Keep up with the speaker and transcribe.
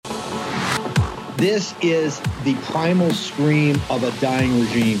This is the primal scream of a dying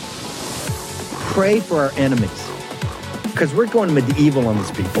regime. Pray for our enemies, because we're going medieval on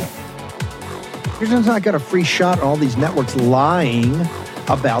these people. You're just not got a free shot on all these networks lying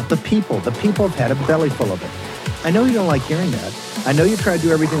about the people. The people have had a belly full of it. I know you don't like hearing that. I know you try to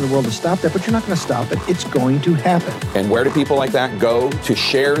do everything in the world to stop that, but you're not going to stop it. It's going to happen. And where do people like that go to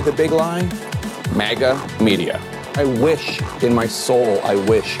share the big lie? MAGA media. I wish in my soul, I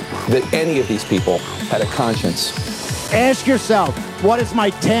wish that any of these people had a conscience. Ask yourself, what is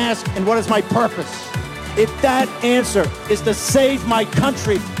my task and what is my purpose? If that answer is to save my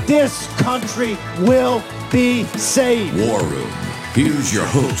country, this country will be saved. War Room. Here's your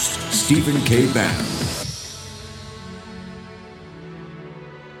host, Stephen K. Bannon.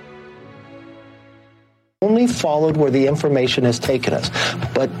 Only followed where the information has taken us.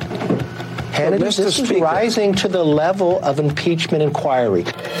 But this is rising to the level of impeachment inquiry.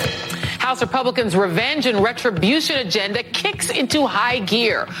 House Republicans' revenge and retribution agenda kicks into high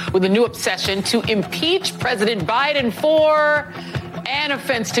gear with a new obsession to impeach President Biden for an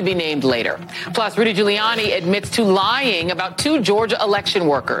offense to be named later. Plus, Rudy Giuliani admits to lying about 2 Georgia election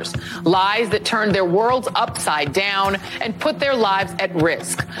workers, lies that turned their worlds upside down and put their lives at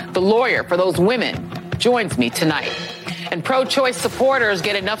risk. The lawyer for those women joins me tonight. And pro-choice supporters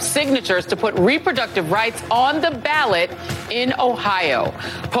get enough signatures to put reproductive rights on the ballot in Ohio.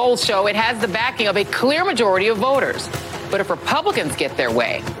 Polls show it has the backing of a clear majority of voters. But if Republicans get their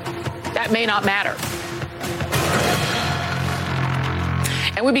way, that may not matter.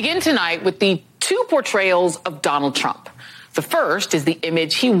 And we begin tonight with the 2 portrayals of Donald Trump. The first is the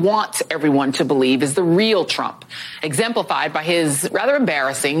image he wants everyone to believe is the real Trump, exemplified by his rather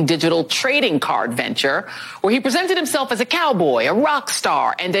embarrassing digital trading card venture, where he presented himself as a cowboy, a rock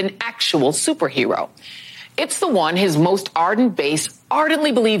star, and an actual superhero. It's the one his most ardent base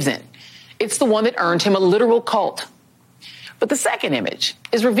ardently believes in. It's the one that earned him a literal cult. But the second image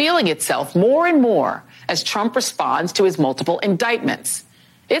is revealing itself more and more as Trump responds to his multiple indictments.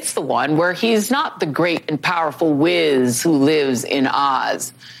 It's the one where he's not the great and powerful whiz who lives in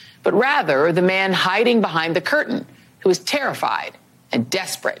Oz, but rather the man hiding behind the curtain who is terrified and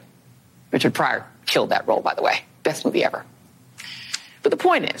desperate. Richard Pryor killed that role, by the way. Best movie ever. But the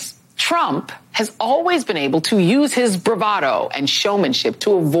point is, Trump has always been able to use his bravado and showmanship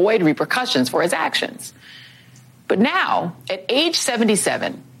to avoid repercussions for his actions. But now, at age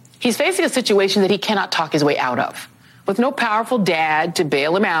 77, he's facing a situation that he cannot talk his way out of, with no powerful dad to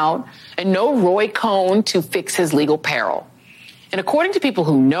bail him out and no Roy Cohn to fix his legal peril. And according to people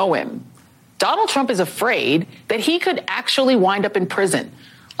who know him, Donald Trump is afraid that he could actually wind up in prison,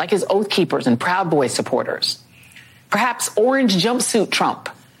 like his Oath Keepers and Proud Boys supporters. Perhaps Orange Jumpsuit Trump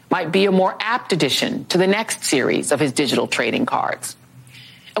might be a more apt addition to the next series of his digital trading cards.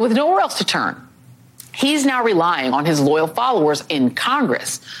 And with nowhere else to turn, he's now relying on his loyal followers in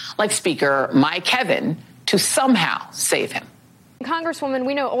Congress, like Speaker Mike Kevin, to somehow save him. Congresswoman,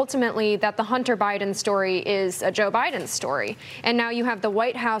 we know ultimately that the Hunter Biden story is a Joe Biden story. And now you have the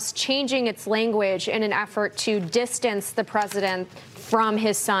White House changing its language in an effort to distance the president from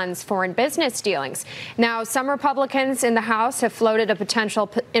his son's foreign business dealings. Now, some Republicans in the House have floated a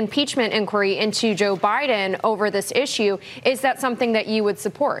potential impeachment inquiry into Joe Biden over this issue. Is that something that you would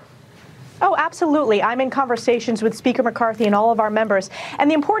support? Oh, absolutely. I'm in conversations with Speaker McCarthy and all of our members. And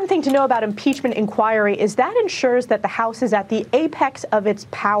the important thing to know about impeachment inquiry is that ensures that the House is at the apex of its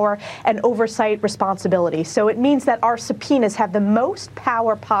power and oversight responsibility. So it means that our subpoenas have the most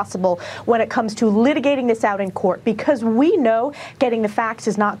power possible when it comes to litigating this out in court, because we know getting the facts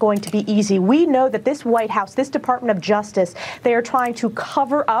is not going to be easy. We know that this White House, this Department of Justice, they are trying to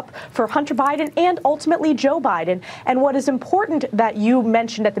cover up for Hunter Biden and ultimately Joe Biden. And what is important that you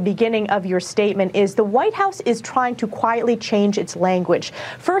mentioned at the beginning of your statement is the White House is trying to quietly change its language.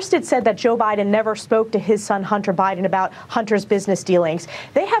 First, it said that Joe Biden never spoke to his son Hunter Biden about Hunter's business dealings.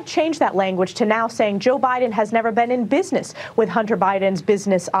 They have changed that language to now saying Joe Biden has never been in business with Hunter Biden's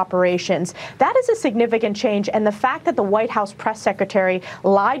business operations. That is a significant change. And the fact that the White House press secretary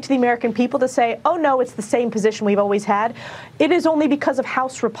lied to the American people to say, oh, no, it's the same position we've always had. It is only because of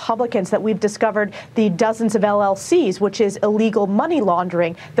House Republicans that we've discovered the dozens of LLCs, which is illegal money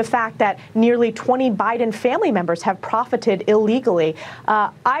laundering. The fact that nearly 20 Biden family members have profited illegally.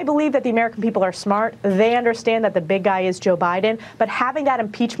 I believe that the American people are smart. They understand that the big guy is Joe Biden. But having that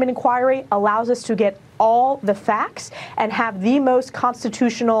impeachment inquiry allows us to get all the facts and have the most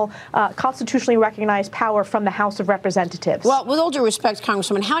constitutionally recognized power from the House of Representatives. Well, with all due respect,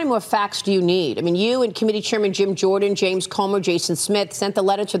 Congresswoman, how many more facts do you need? I mean, you and Committee Chairman Jim Jordan, James Comer, Jason Smith sent the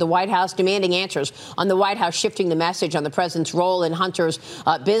letter to the White House demanding answers on the White House shifting the message on the president's role in Hunter's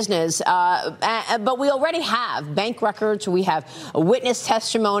business. But we already have bank records. We have a witness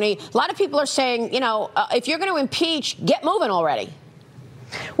testimony. A lot of people are saying, if you're going to impeach, get moving already.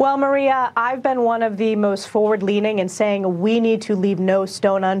 Well, Maria, I've been one of the most forward-leaning in saying we need to leave no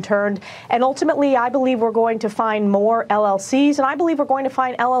stone unturned. And ultimately, I believe we're going to find more LLCs, and I believe we're going to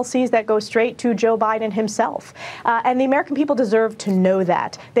find LLCs that go straight to Joe Biden himself. And the American people deserve to know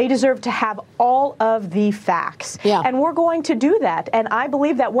that. They deserve to have all of the facts. Yeah. And we're going to do that. And I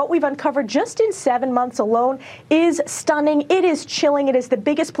believe that what we've uncovered just in 7 months alone is stunning. It is chilling. It is the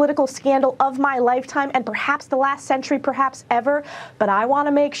biggest political scandal of my lifetime and perhaps the last century, perhaps ever. But I want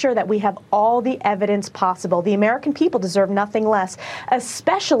to make sure that we have all the evidence possible. The American people deserve nothing less,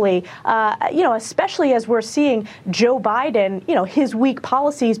 especially as we're seeing Joe Biden, his weak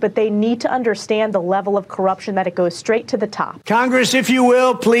policies, but they need to understand the level of corruption that it goes straight to the top. Congress, if you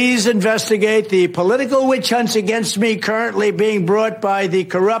will, please investigate the political witch hunts against me currently being brought by the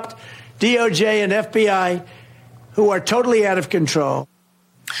corrupt DOJ and FBI, who are totally out of control.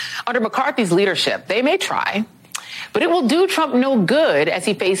 Under McCarthy's leadership, they may try, but it will do Trump no good as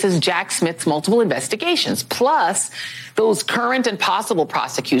he faces Jack Smith's multiple investigations, plus those current and possible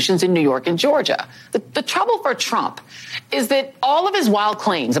prosecutions in New York and Georgia. The trouble for Trump is that all of his wild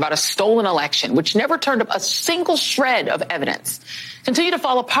claims about a stolen election, which never turned up a single shred of evidence, continue to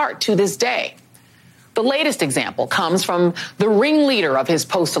fall apart to this day. The latest example comes from the ringleader of his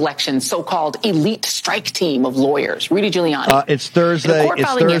post-election so-called elite strike team of lawyers, Rudy Giuliani. It's Thursday.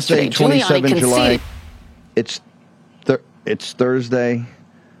 It's Thursday, 27 July. It's Thursday.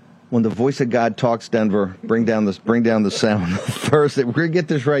 When the voice of God talks, Denver, bring down the sound. Thursday. We're going to get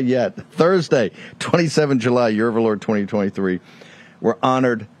this right yet. Thursday, 27 July, year of our Lord 2023. We're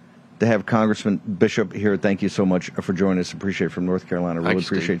honored to have Congressman Bishop here. Thank you so much for joining us. Appreciate it from North Carolina. Really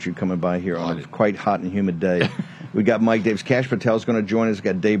appreciate you coming by here on a quite hot and humid day. We got Mike Davis. Cash Patel's going to join us. We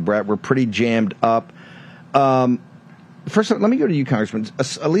got Dave Bratt. We're pretty jammed up. First, let me go to you, Congressman.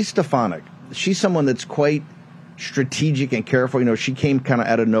 Elise Stefanik. She's someone that's quite strategic and careful. She came kind of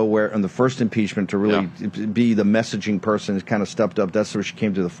out of nowhere on the first impeachment to really be the messaging person. Kind of stepped up. That's where she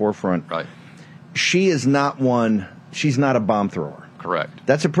came to the forefront. Right. She is not one. She's not a bomb thrower. Correct.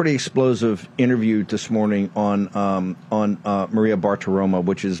 That's a pretty explosive interview this morning on Maria Bartiromo,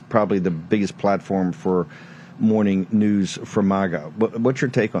 which is probably the biggest platform for morning news for MAGA. What's your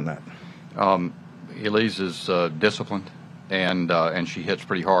take on that? Elise is disciplined, and she hits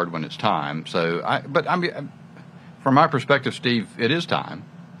pretty hard when it's time. From my perspective, Steve, it is time.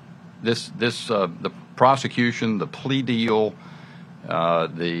 The prosecution, the plea deal,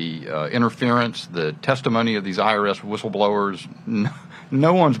 the interference, the testimony of these IRS whistleblowers,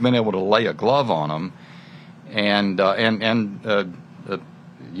 no one's been able to lay a glove on them. And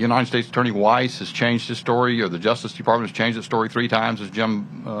United States Attorney Weiss has changed his story, or the Justice Department has changed its story 3 times, as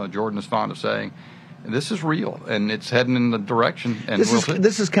Jim Jordan is fond of saying. This is real, and it's heading in the direction. And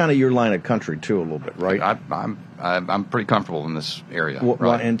this is kind of your line of country too, a little bit, right? I'm pretty comfortable in this area.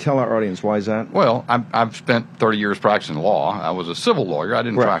 Right? And tell our audience, why is that? Well, I've spent 30 years practicing law. I was a civil lawyer. I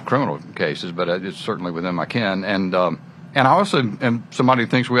didn't try criminal cases, but it's certainly within my ken. And I also am somebody who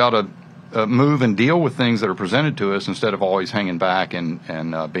thinks we ought to move and deal with things that are presented to us instead of always hanging back and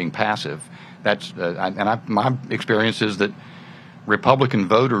being passive. My experience is that Republican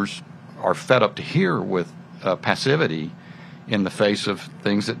voters are fed up to here with passivity in the face of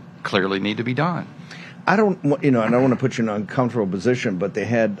things that clearly need to be done. I don't want to put you in an uncomfortable position, but they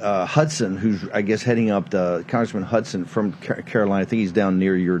had Hudson, who's, I guess, heading up Congressman Hudson from Carolina. I think he's down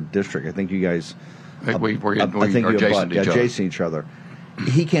near your district. I think you guys we're adjacent each other.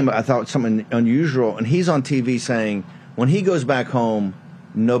 He came, I thought, something unusual, and he's on TV saying when he goes back home,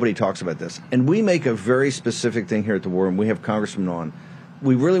 nobody talks about this. And we make a very specific thing here at the War Room. We have congressmen on.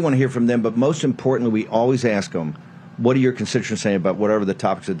 We really want to hear from them, but most importantly, we always ask them, what are your constituents saying about whatever the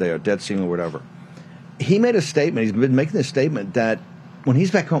topics of the day are, debt ceiling or whatever. He made a statement, he's been making this statement, that when he's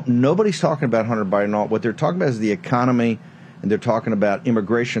back home, nobody's talking about Hunter Biden. All what they're talking about is the economy, and they're talking about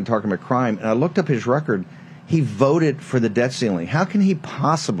immigration, talking about crime. And I looked up his record. He voted for the debt ceiling. How can he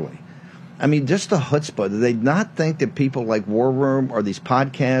possibly? I mean, just the chutzpah. Do they not think that people like War Room or these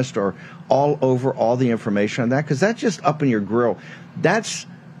podcasts are all over all the information on that? Because that's just up in your grill. That's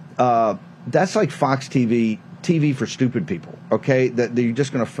like Fox TV for stupid people, okay, that you're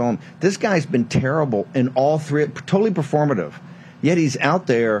just going to film. This guy's been terrible in all 3, totally performative. Yet he's out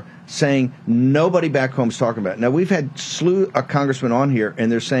there saying nobody back home is talking about it. Now, we've had slew of congressmen on here,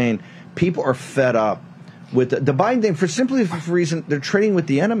 and they're saying people are fed up with the Biden thing for reason they're trading with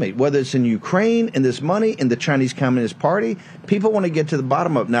the enemy, whether it's in Ukraine and this money in the Chinese Communist Party. People want to get to the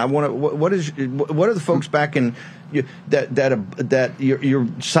bottom of it. Now, what are the folks back in that your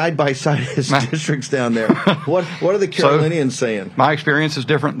side by side districts down there? What are the Carolinians saying? My experience is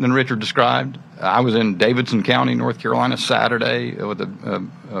different than Richard described. I was in Davidson County, North Carolina, Saturday with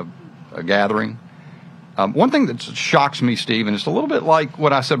a gathering. One thing that shocks me, Steve, and it's a little bit like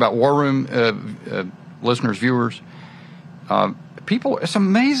what I said about War Room. Listeners, viewers, people, it's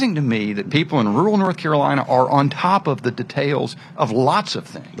amazing to me that people in rural North Carolina are on top of the details of lots of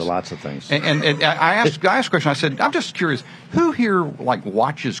things. And I asked a question. I said, I'm just curious, who here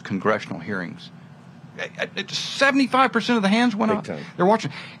watches congressional hearings? 75% of the hands went up. They're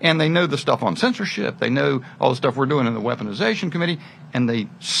watching, and they know the stuff on censorship. They know all the stuff we're doing in the Weaponization Committee, and they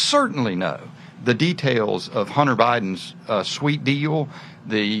certainly know the details of Hunter Biden's sweet deal,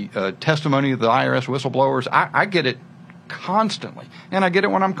 the testimony of the IRS whistleblowers. I get it constantly, and I get it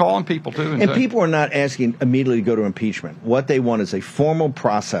when I'm calling people too. And people are not asking immediately to go to impeachment. What they want is a formal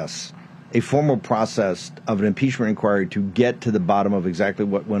process of an impeachment inquiry to get to the bottom of exactly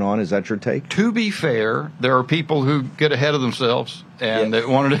what went on. Is that your take? To be fair, there are people who get ahead of themselves and they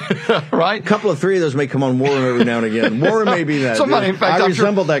wanted to, right? A couple of three of those may come on War Room every now and again. War Room may be that. Somebody, in fact, I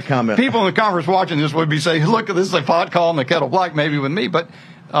resembled that comment. People in the conference watching this would be saying, look, this is a pot calling the kettle black, maybe with me. But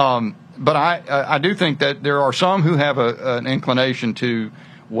I do think that there are some who have an inclination to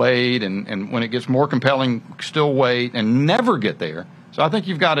wait, and when it gets more compelling, still wait and never get there. So I think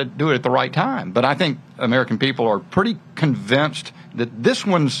you've got to do it at the right time. But I think American people are pretty convinced that this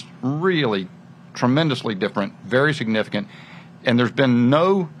one's really tremendously different, very significant, and there's been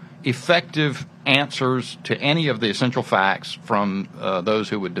no effective answers to any of the essential facts from those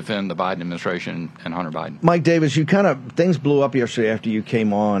who would defend the Biden administration and Hunter Biden. Mike Davis, things blew up yesterday after you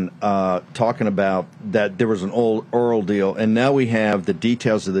came on talking about that there was an old oral deal, and now we have the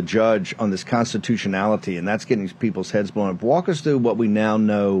details of the judge on this constitutionality, and that's getting people's heads blown up. Walk us through what we now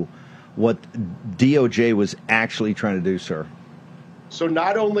know, what DOJ was actually trying to do, sir. So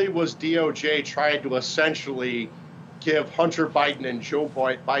not only was DOJ trying to essentially give Hunter Biden and Joe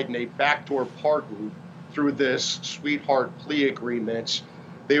Biden a backdoor pardon through this sweetheart plea agreement,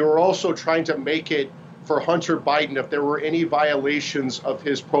 they were also trying to make it for Hunter Biden, if there were any violations of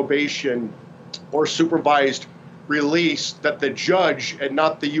his probation or supervised release, that the judge and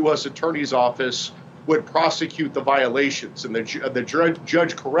not the U.S. Attorney's Office would prosecute the violations. And the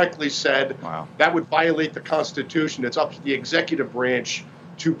judge correctly said that would violate the Constitution. It's up to the executive branch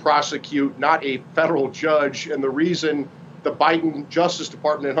to prosecute, not a federal judge. And the reason the Biden Justice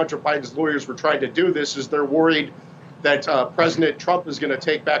Department and Hunter Biden's lawyers were trying to do this is they're worried that President Trump is going to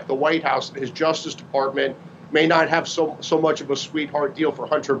take back the White House, and his Justice Department may not have so much of a sweetheart deal for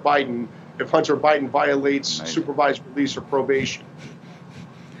Hunter Biden if Hunter Biden violates supervised release or probation.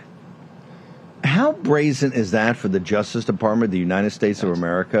 How brazen is that for the Justice Department of the United States of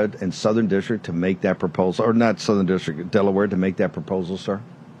America and Southern District to make that proposal, or not Southern District, Delaware, to make that proposal, sir?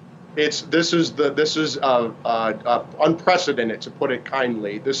 This is unprecedented, to put it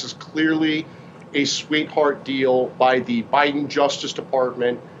kindly. This is clearly a sweetheart deal by the Biden Justice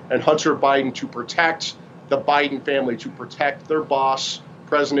Department and Hunter Biden to protect the Biden family, to protect their boss,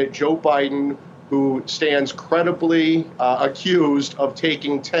 President Joe Biden, who stands credibly accused of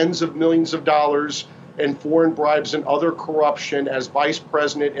taking tens of millions of dollars in foreign bribes and other corruption as vice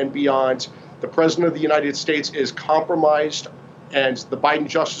president and beyond. The president of the United States is compromised, and the Biden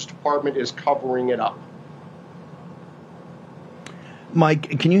Justice Department is covering it up.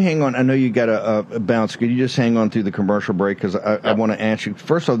 Mike, can you hang on? I know you got a bounce. Could you just hang on through the commercial break? Because I want to ask you.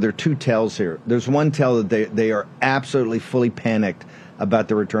 First of all, there are two tells here. There's one tell that they are absolutely fully panicked about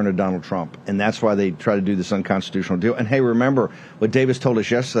the return of Donald Trump, and that's why they try to do this unconstitutional deal. And hey, remember what Davis told us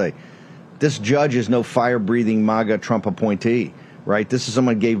yesterday. This judge is no fire-breathing MAGA Trump appointee, right? This is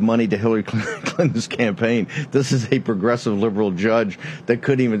someone who gave money to Hillary Clinton's campaign. This is a progressive liberal judge that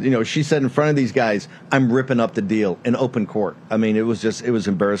couldn't even, she said in front of these guys, I'm ripping up the deal in open court. I mean, it was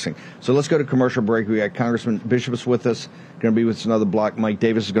embarrassing. So let's go to commercial break. We got Congressman Bishop's with us, going to be with us another block. Mike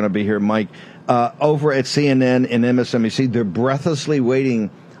Davis is going to be here. Mike, over at CNN and MSNBC, they're breathlessly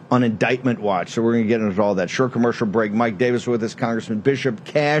waiting on indictment watch. So we're going to get into all that. Short commercial break. Mike Davis with us, Congressman Bishop.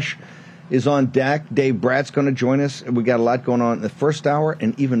 Cash is on deck. Dave Bratt's going to join us. We got a lot going on in the first hour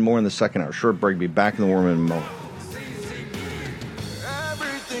and even more in the second hour. Short break. Be back in the War Room in a moment.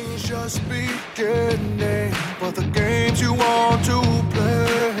 Everything's just beginning, but the games you want to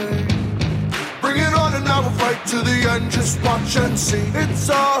play. Bring it on and I will fight To the end, just watch and see. It's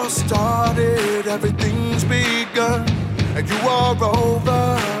all started, everything's begun, and you are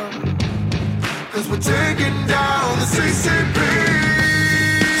over. Cause we're taking down the CCP.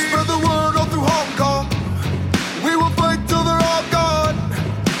 Spread the word all through Hong Kong. We will fight till they're all gone.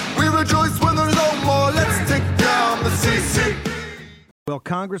 We rejoice when there's no more. Let's take down the CCP. Well,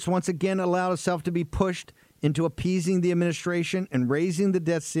 Congress once again allowed itself to be pushed into appeasing the administration and raising the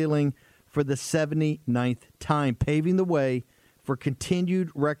debt ceiling for the 79th time, paving the way for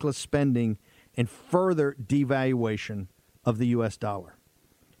continued reckless spending and further devaluation of the U.S. dollar.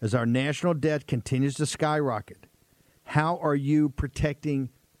 As our national debt continues to skyrocket, how are you protecting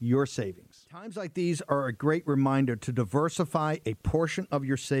your savings? Times like these are a great reminder to diversify a portion of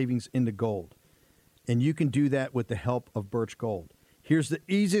your savings into gold. And you can do that with the help of Birch Gold. Here's the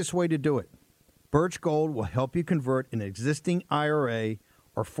easiest way to do it. Birch Gold will help you convert an existing IRA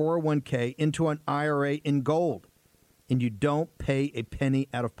or 401k into an IRA in gold, and you don't pay a penny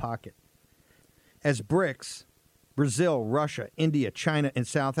out of pocket. As BRICS, Brazil, Russia, India, China, and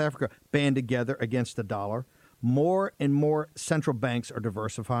South Africa band together against the dollar, more and more central banks are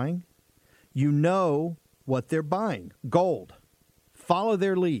diversifying. You know what they're buying, gold. Follow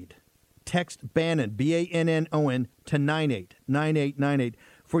their lead. Text Bannon, B-A-N-N-O-N, to 989898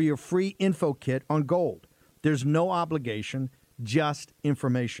 for your free info kit on gold. There's no obligation, just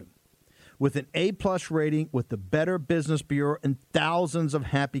information. With an A-plus rating with the Better Business Bureau and thousands of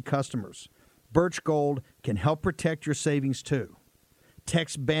happy customers, Birch Gold can help protect your savings too.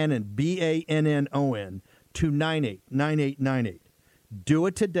 Text Bannon, B-A-N-N-O-N, to 989898. Do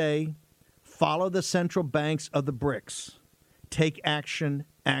it today. Follow the central banks of the BRICS. Take action,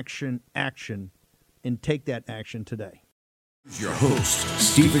 action, action, and take that action today. Your host,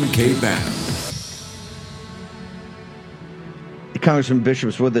 Stephen K. Bannon. Congressman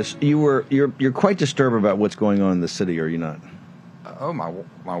Bishop's with us. You're quite disturbed about what's going on in the city, are you not? Oh,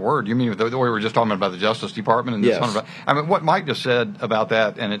 my word. You mean the way we were just talking about the Justice Department? And yes. This I mean, what Mike just said about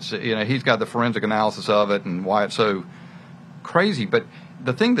that, and it's, he's got the forensic analysis of it and why it's so crazy. But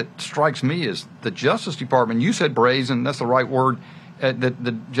the thing that strikes me is the Justice Department, you said brazen, that's the right word, that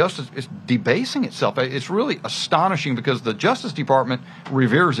the Justice is debasing itself. It's really astonishing because the Justice Department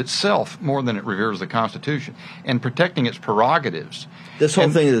reveres itself more than it reveres the Constitution and protecting its prerogatives. This whole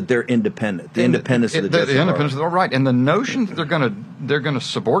thing that they're independent, the independence of the Justice Department. The independence, right? And the notion that they're going to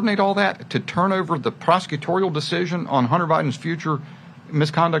subordinate all that to turn over the prosecutorial decision on Hunter Biden's future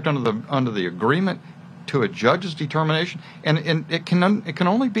misconduct under the agreement to a judge's determination, and it can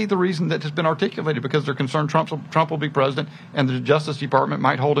only be the reason that has been articulated because they're concerned Trump will be president and the Justice Department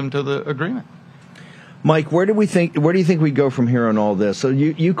might hold him to the agreement. Mike, where do you think we go from here on all this? So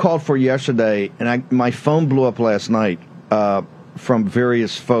you called for yesterday, and my phone blew up last night from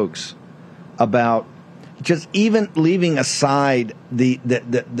various folks about just even leaving aside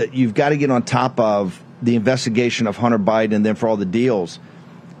that you've got to get on top of the investigation of Hunter Biden and then for all the deals.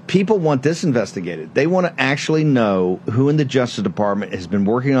 People want this investigated. They want to actually know who in the Justice Department has been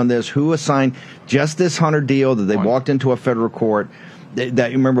working on this, who assigned just this Hunter deal that they walked into a federal court.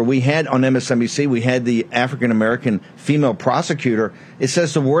 That remember, we had on MSNBC, we had the African-American female prosecutor. It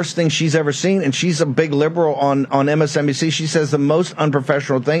says the worst thing she's ever seen, and she's a big liberal on MSNBC. She says the most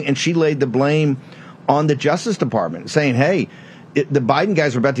unprofessional thing, and she laid the blame on the Justice Department, saying, hey, the Biden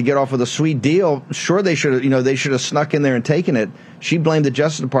guys were about to get off with a sweet deal. Sure, they should have snuck in there and taken it. She blamed the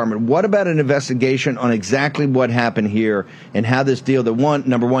Justice Department. What about an investigation on exactly what happened here and how this deal that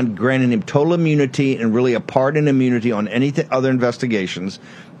number one, granted him total immunity and really a pardon immunity on any other investigations,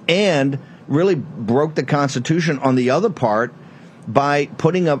 and really broke the Constitution on the other part by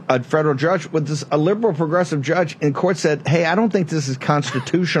putting a federal judge with a liberal progressive judge in court said, hey, I don't think this is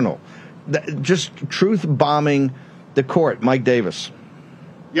constitutional. Just truth bombing the court. Mike Davis.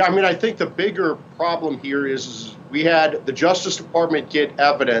 Yeah, I mean, I think the bigger problem here is we had the Justice Department get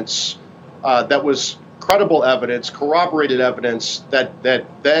evidence that was credible evidence, corroborated evidence that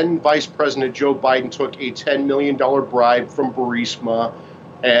then Vice President Joe Biden took a $10 million bribe from Burisma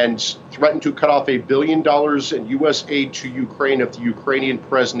and threatened to cut off $1 billion in U.S. aid to Ukraine if the Ukrainian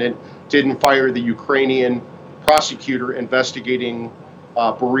president didn't fire the Ukrainian prosecutor investigating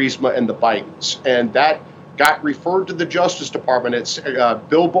Burisma and the Bidens. And that got referred to the Justice Department. It's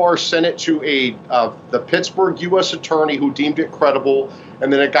Bill Barr sent it to the Pittsburgh U.S. attorney who deemed it credible,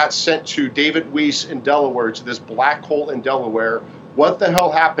 and then it got sent to David Weiss in Delaware, to this black hole in Delaware. What the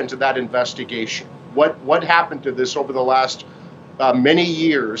hell happened to that investigation? What happened to this over the last many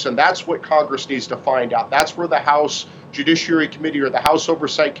years? And that's what Congress needs to find out. That's where the House Judiciary Committee or the House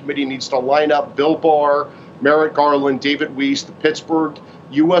Oversight Committee needs to line up Bill Barr, Merrick Garland, David Weiss, the Pittsburgh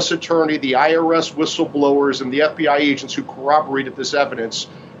U.S. attorney, the IRS whistleblowers, and the FBI agents who corroborated this evidence,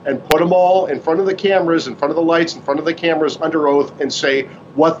 and put them all in front of the cameras, in front of the lights, in front of the cameras under oath, and say,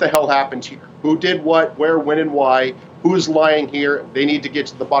 what the hell happened here? Who did what, where, when, and why? Who's lying here? They need to get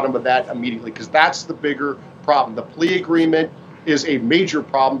to the bottom of that immediately, because that's the bigger problem. The plea agreement is a major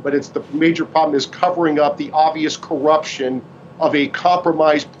problem, but the major problem is covering up the obvious corruption of a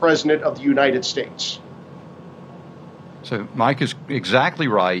compromised president of the United States. So Mike is exactly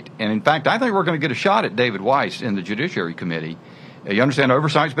right. And in fact, I think we're going to get a shot at David Weiss in the Judiciary Committee. You understand,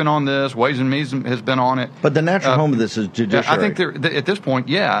 Oversight's been on this, Ways and Means has been on it. But the natural home of this is Judiciary. I think at this point,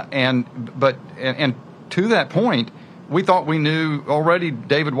 yeah. And to that point, we thought we knew already.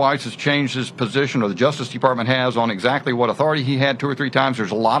 David Weiss has changed his position, or the Justice Department has, on exactly what authority he had 2 or 3 times.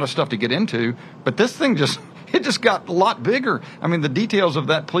 There's a lot of stuff to get into, but this thing just got a lot bigger. I mean, the details of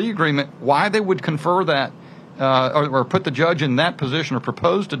that plea agreement, why they would confer that, or put the judge in that position, or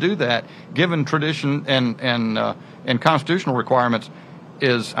propose to do that, given tradition and constitutional requirements,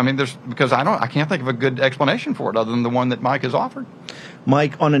 is, I mean, because I can't think of a good explanation for it other than the one that Mike has offered.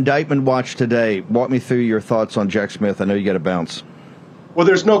 Mike, on Indictment Watch today, walk me through your thoughts on Jack Smith. I know you got to bounce. Well,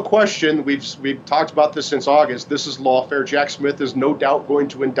 there's no question. We've talked about this since August. This is lawfare. Jack Smith is no doubt going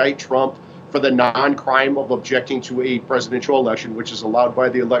to indict Trump for the non-crime of objecting to a presidential election, which is allowed by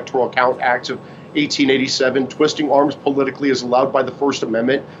the Electoral Count Act of 1887. Twisting arms politically is allowed by the First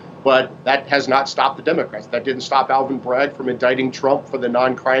Amendment, but that has not stopped the Democrats. That didn't stop Alvin Bragg from indicting Trump for the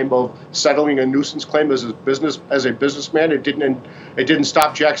non-crime of settling a nuisance claim as a businessman. It didn't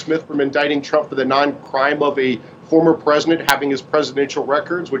stop Jack Smith from indicting Trump for the non-crime of a former president having his presidential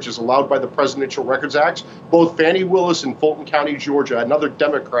records, which is allowed by the Presidential Records Act. Both Fannie Willis in Fulton County, Georgia, another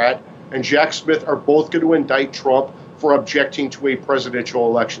Democrat, and Jack Smith are both going to indict Trump for objecting to a presidential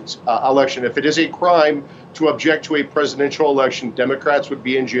election. If it is a crime to object to a presidential election, Democrats would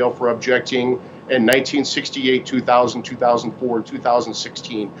be in jail for objecting in 1968, 2000, 2004, and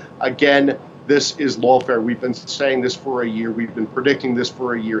 2016. Again, this is lawfare. We've been saying this for a year. We've been predicting this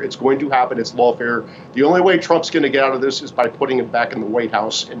for a year. It's going to happen. It's lawfare. The only way Trump's going to get out of this is by putting him back in the White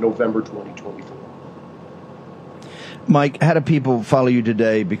House in November 2024. Mike, how do people follow you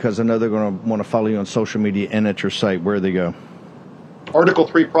today? Because I know they're going to want to follow you on social media and at your site. Where do they go?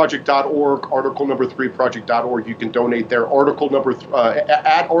 Article3project.org, article number 3project.org. You can donate there. Article number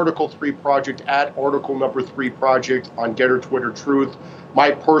at Article 3 Project, at Article number 3 Project on Getter, Twitter, Truth.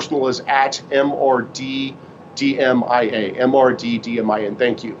 My personal is at MRDDMIA, MRDDMIN.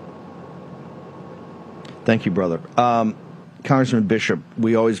 Thank you. Thank you, brother. Congressman Bishop,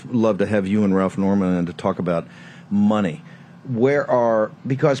 we always love to have you and Ralph Norman and to talk about money.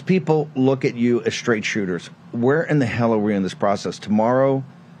 Because people look at you as straight shooters. Where in the hell are we in this process? Tomorrow,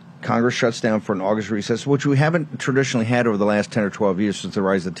 Congress shuts down for an August recess, which we haven't traditionally had over the last 10 or 12 years since the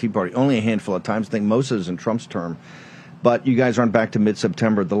rise of the Tea Party. Only a handful of times. I think most of it is in Trump's term. But you guys aren't back to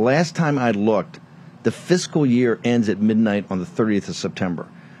mid-September. The last time I looked, the fiscal year ends at midnight on the 30th of September.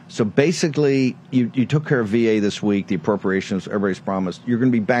 So basically, you took care of VA this week, the appropriations, everybody's promised. You're going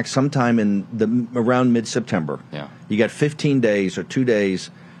to be back sometime around mid-September. Yeah. You got 15 days or 2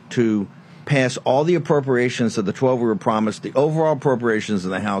 days to pass all the appropriations of the 12 we were promised, the overall appropriations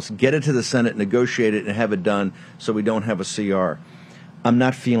in the House, get it to the Senate, negotiate it, and have it done so we don't have a CR. I'm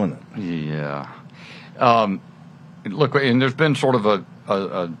not feeling it. Yeah. Look, and there's been sort of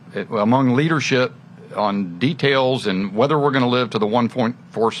among leadership on details and whether we're going to live to the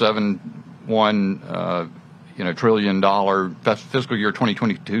 $1.471 trillion fiscal year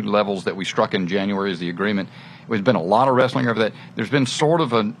 2022 levels that we struck in January as the agreement. There's been a lot of wrestling over that. There's been sort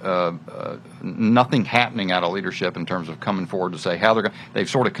of nothing happening out of leadership in terms of coming forward to say how they've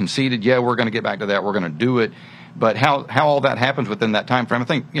sort of conceded, yeah, we're going to get back to that, we're going to do it. But how all that happens within that time frame, I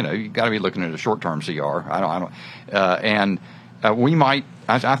think, you've got to be looking at a short-term CR. We might.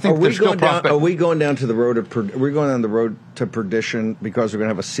 I think there's still prospect. Are we going down to the road to perdition because we're going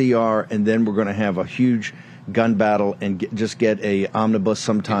to have a CR and then we're going to have a huge gun battle and get a omnibus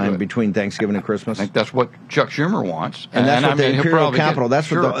sometime between Thanksgiving and Christmas? I think that's what Chuck Schumer wants, and that's what the Imperial Capital. That's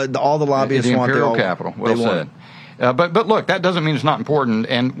what all the lobbyists want. The Imperial Capital. Well said. But look, that doesn't mean it's not important.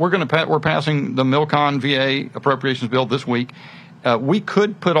 And we're passing the Milcon VA appropriations bill this week. We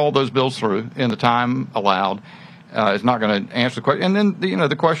could put all those bills through in the time allowed. It's not going to answer the question. And then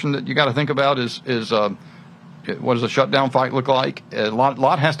the question that you got to think about is what does a shutdown fight look like? A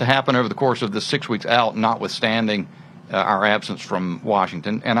lot has to happen over the course of the 6 weeks out, notwithstanding our absence from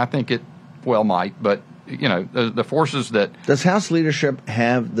Washington. And I think it might. But the forces that does House leadership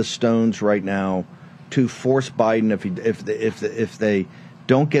have the stones right now to force Biden if they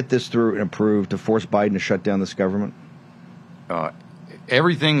don't get this through and approved, to force Biden to shut down this government?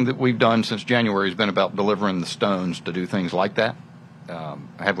 everything that we've done since January has been about delivering the stones to do things like that.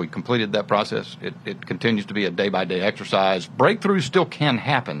 Have we completed that process? It continues to be a day-by-day exercise. Breakthroughs still can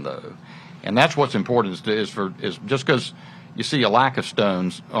happen, though, and that's what's important. Is just because you see a lack of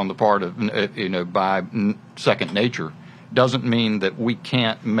stones on the part of by second nature, doesn't mean that we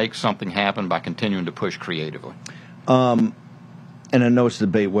can't make something happen by continuing to push creatively. And I know it's a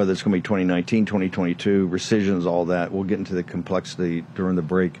debate whether it's going to be 2019, 2022, rescissions, all that. We'll get into the complexity during the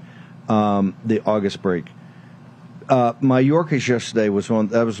break, the August break. Mayorkas yesterday was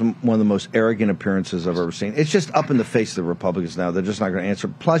one of the most arrogant appearances I've ever seen. It's just up in the face of the Republicans now. They're just not going to answer.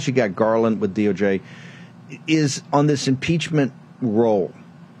 Plus, you got Garland with DOJ. Is on this impeachment role,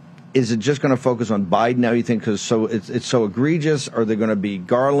 is it just going to focus on Biden now, you think, because it's so egregious? Are they going to be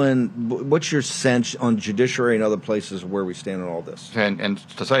Garland? What's your sense on judiciary and other places where we stand on all this? And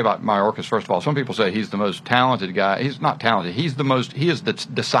to say about Mayorkas, first of all, some people say he's the most talented guy. He's not talented. He has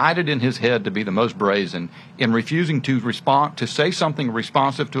decided in his head to be the most brazen in refusing to respond, to say something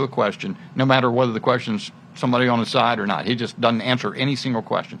responsive to a question, no matter whether the question's somebody on his side or not. He just doesn't answer any single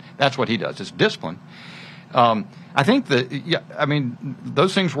question. That's what he does. It's discipline. I think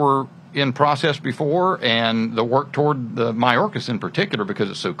those things were in process before, and the work toward the Mayorkas in particular, because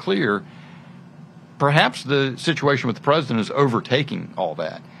it's so clear, perhaps the situation with the president is overtaking all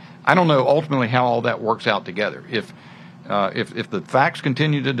that. I don't know ultimately how all that works out together. If the facts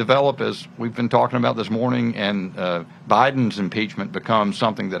continue to develop as we've been talking about this morning, and Biden's impeachment becomes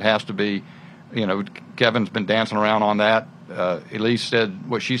something that has to be, Kevin's been dancing around on that. Elise said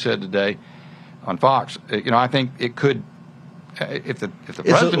what she said today on Fox. I think it could. If the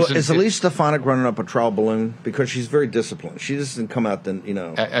president is Elise Stefanik running up a trial balloon, because she's very disciplined. She doesn't come out then.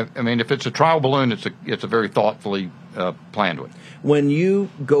 I mean, if it's a trial balloon, it's a very thoughtfully planned one. When you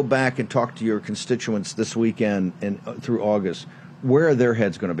go back and talk to your constituents this weekend and through August, where are their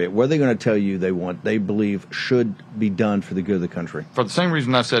heads going to be? What are they going to tell you they believe should be done for the good of the country? For the same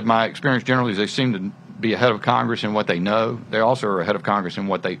reason I said, my experience generally is they seem to be ahead of Congress in what they know. They also are ahead of Congress in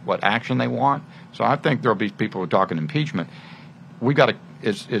what action they want. So I think there'll be people who are talking impeachment. We got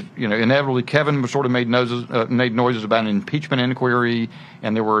to, inevitably, Kevin sort of made noises about an impeachment inquiry,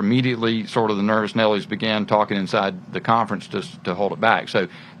 and there were immediately sort of the nervous Nellies began talking inside the conference to hold it back. So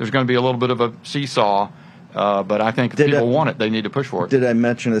there's going to be a little bit of a seesaw, but I think if people want it, they need to push for it. Did I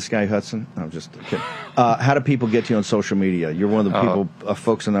mention this guy Hudson? I'm just kidding. How do people get to you on social media? You're one of the people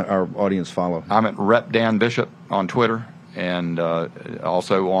folks in our audience follow. I'm at Rep Dan Bishop on Twitter and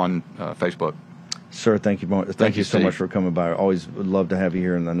also on Facebook. Sir, thank you. Thank you so much for coming by. I always would love to have you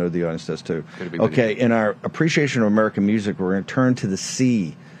here, and I know the audience does too. Good to be with you. Okay, in our appreciation of American music, we're going to turn to the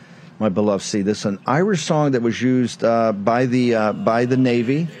sea, my beloved sea. This is an Irish song that was used by the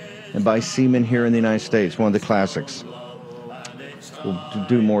Navy and by seamen here in the United States, one of the classics. We'll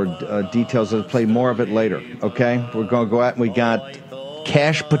do more details. I'll play more of it later, okay? We're going to go out, and we got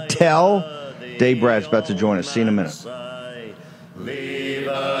Cash Patel. Dave Brad's about to join us. See you in a minute. Leave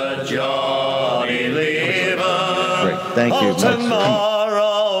a Johnny, leave a. Great. Thank you.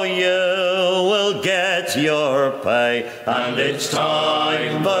 Tomorrow you will get your pay, and it's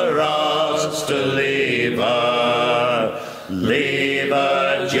time for us to leave her. Leave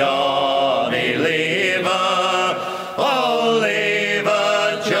her, Johnny, leave her. Oh, leave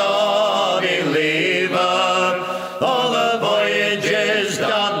her, Johnny, leave her. All the voyage is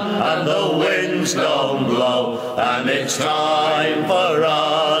done, and the winds don't blow, and it's time for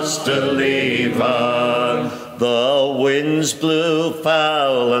us to leave her. The winds blew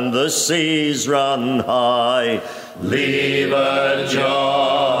foul and the seas run high. Leave her,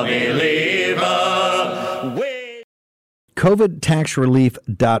 Johnny, leave her.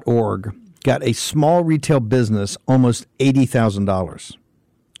 COVIDTaxRelief.org got a small retail business almost $80,000.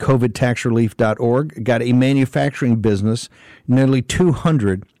 COVIDTaxRelief.org got a manufacturing business nearly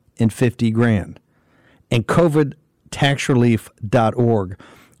 $250,000. And COVIDTaxRelief.org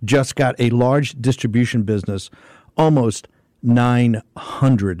just got a large distribution business almost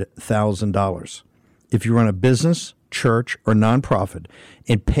 $900,000. If you run a business, church, or nonprofit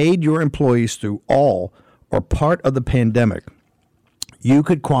and paid your employees through all or part of the pandemic, you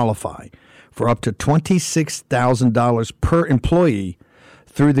could qualify for up to $26,000 per employee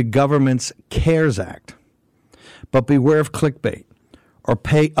through the government's CARES Act. But beware of clickbait or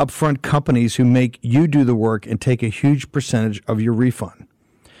pay upfront companies who make you do the work and take a huge percentage of your refund.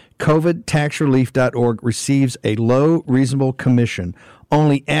 COVIDTaxRelief.org receives a low, reasonable commission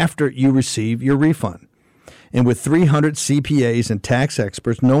only after you receive your refund. And with 300 CPAs and tax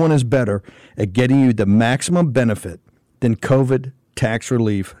experts, no one is better at getting you the maximum benefit than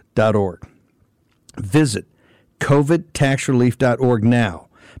COVIDTaxRelief.org. Visit covidtaxrelief.org now,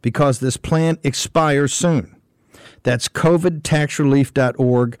 because this plan expires soon. That's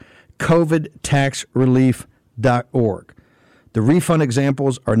covidtaxrelief.org, covidtaxrelief.org. The refund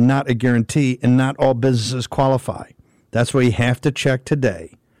examples are not a guarantee, and not all businesses qualify. That's why you have to check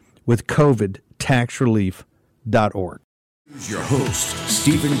today with covidtaxrelief.org. Here's your host,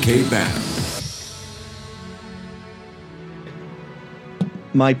 Stephen K. Bannon.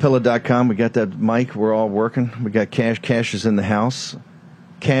 MyPillow.com. We got that mic. We're all working. We got Cash. Cash is in the house.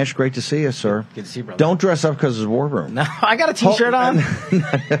 Cash, great to see you, sir. Good to see you, brother. Don't dress up because it's war room. No, I got a T-shirt on.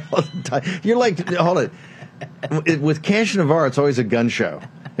 You're like, hold it. With Cash Navarro, it's always a gun show.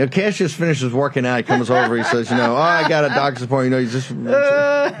 You know, Cash just finishes working out. He comes over. He says, I got a doctor's appointment. He's just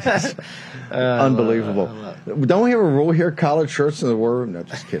unbelievable. Don't we have a rule here? Collared shirts in the war room? No,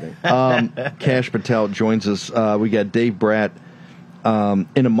 just kidding. Cash Patel joins us. We got Dave Bratt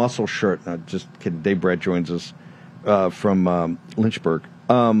in a muscle shirt. No, just kidding. Dave Bratt joins us from Lynchburg.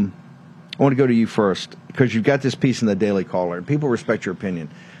 I want to go to you first because you've got this piece in the Daily Caller, and people respect your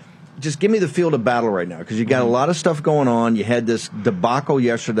opinion. Just give me the field of battle right now, because you got a lot of stuff going on. You had this debacle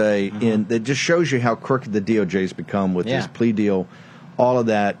yesterday, and it just shows you how crooked the DOJ's become with this plea deal, all of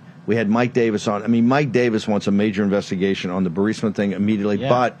that. We had Mike Davis on. I mean, Mike Davis wants a major investigation on the Burisma thing immediately,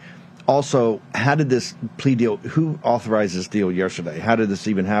 but also, how did this plea deal, who authorized this deal yesterday? How did this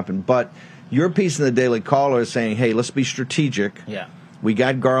even happen? But your piece in the Daily Caller is saying, hey, let's be strategic. Yeah. We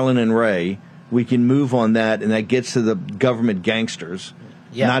got Garland and Wray. We can move on that, and that gets to the government gangsters.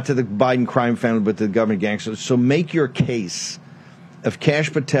 Yeah. Not to the Biden crime family, but to the government gangsters. So make your case. If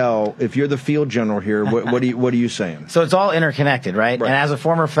Cash Patel, if you're the field general here, what are you saying? So it's all interconnected, right? And as a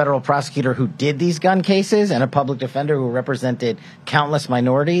former federal prosecutor who did these gun cases and a public defender who represented countless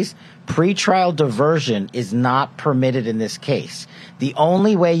minorities, pretrial diversion is not permitted in this case. The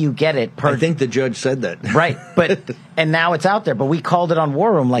only way you get it I think the judge said that. Right. But and now it's out there. But we called it on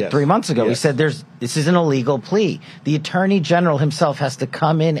War Room 3 months ago. We said this is an illegal plea. The Attorney General himself has to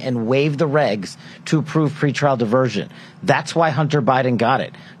come in and waive the regs to approve pretrial diversion. That's why Hunter Biden got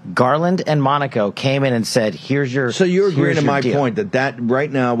it. Garland and Monaco came in and said, here's your So you're agreeing to my deal. point that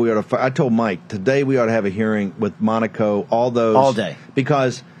right now we ought to, I told Mike, today we ought to have a hearing with Monaco, all those. All day.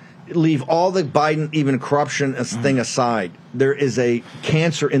 Because leave all the Biden, even corruption thing aside. There is a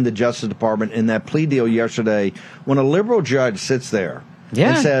cancer in the Justice Department in that plea deal yesterday when a liberal judge sits there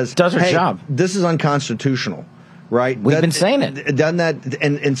and says, does her hey, job. This is unconstitutional. Right, we've been saying it. Done that,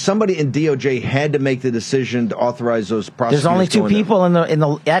 and somebody in DOJ had to make the decision to authorize those prosecutors. There's only two people in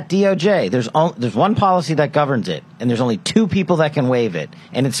the at DOJ. There's one policy that governs it, and there's only two people that can waive it,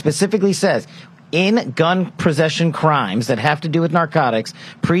 and it specifically says, in gun possession crimes that have to do with narcotics,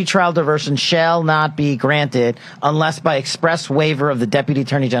 pretrial diversion shall not be granted unless by express waiver of the Deputy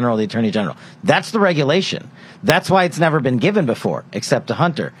Attorney General or the Attorney General. That's the regulation. That's why it's never been given before, except to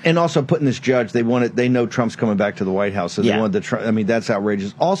Hunter. And also putting this judge, they know Trump's coming back to the White House, so they wanted to. I mean, that's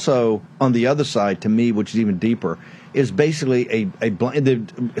outrageous. Also, on the other side, to me, which is even deeper, is basically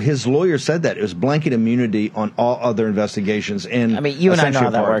his lawyer said that it was blanket immunity on all other investigations. And I mean, you and I know how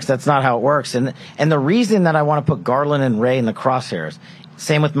that works. That's not how it works. And the reason that I want to put Garland and Wray in the crosshairs,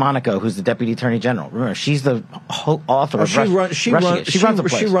 same with Monaco, who's the Deputy Attorney General. Remember, she's the author of Russiagate. She runs the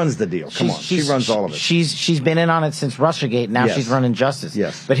place. She runs the deal. Come on, she runs all of it. She's been in on it since Russiagate. Now she's running justice.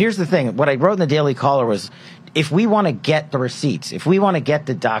 Yes. But here's the thing. What I wrote in the Daily Caller was, if we want to get the receipts, if we want to get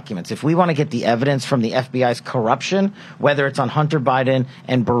the documents, if we want to get the evidence from the FBI's corruption, whether it's on Hunter Biden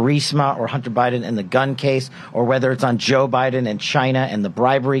and Burisma or Hunter Biden and the gun case, or whether it's on Joe Biden and China and the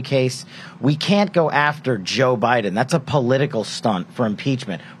bribery case, we can't go after Joe Biden. That's a political stunt for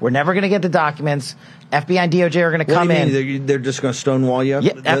impeachment. We're never going to get the documents. FBI and DOJ are going to come in. They're just going to stonewall you?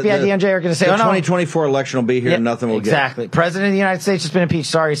 Yeah, FBI and DOJ are going to say, the 2024 election will be here and nothing will get. Exactly. President of the United States has been impeached.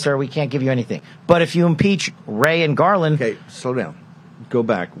 Sorry, sir, we can't give you anything. But if you impeach Wray and Garland. Okay, slow down. Go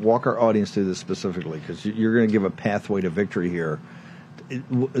back. Walk our audience through this specifically, because you're going to give a pathway to victory here.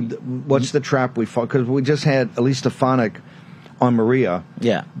 What's the trap we fall? Because we just had Elise Stefanik on Maria.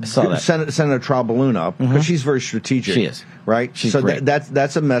 Yeah, I saw that. Send a trial balloon up, because she's very strategic. She is. Right? She's so great.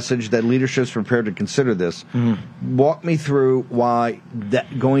 That's a message that leadership's prepared to consider this. Walk me through why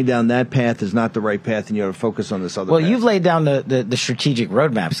going down that path is not the right path, and you ought to focus on this other path. You've laid down the strategic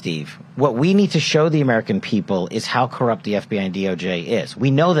roadmap, Steve. What we need to show the American people is how corrupt the FBI and DOJ is. We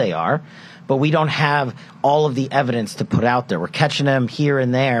know they are, but we don't have all of the evidence to put out there. We're catching them here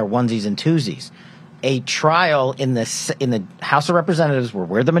and there, onesies and twosies. A trial in the House of Representatives, where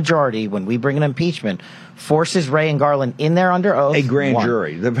we're the majority, when we bring an impeachment, forces Wray and Garland in there under oath. A grand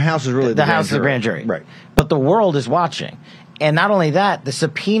jury. The House is really the House is a grand jury. Right. But the world is watching. And not only that, the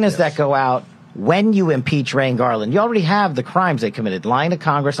subpoenas that go out when you impeach Ray and Garland, you already have the crimes they committed, lying to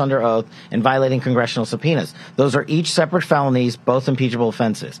Congress under oath and violating congressional subpoenas. Those are each separate felonies, both impeachable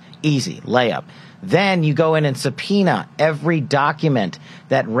offenses. Easy, layup. Then you go in and subpoena every document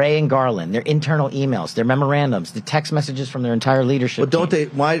that Ray and Garland, their internal emails, their memorandums, the text messages from their entire leadership But don't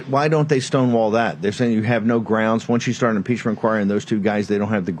team. why don't they stonewall that? They're saying you have no grounds. Once you start an impeachment inquiry on those two guys, they don't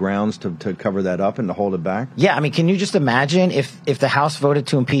have the grounds to cover that up and to hold it back? Yeah, I mean, can you just imagine if the House voted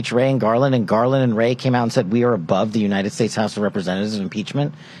to impeach Ray and Garland and Ray came out and said we are above the United States House of Representatives in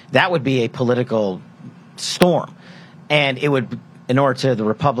impeachment? That would be a political storm. And it would, in order to the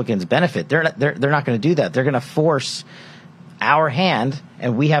Republicans' benefit, they're not going to do that. They're going to force our hand,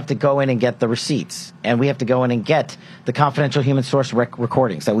 and we have to go in and get the receipts, and we have to go in and get the confidential human source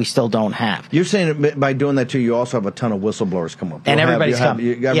recordings that we still don't have. You're saying that by doing that too, you also have a ton of whistleblowers come up, and everybody's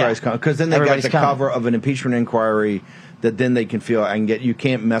coming. Because then they got the cover of an impeachment inquiry that then they can feel I can get. You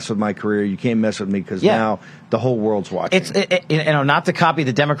can't mess with my career. You can't mess with me because now the whole world's watching. It's not to copy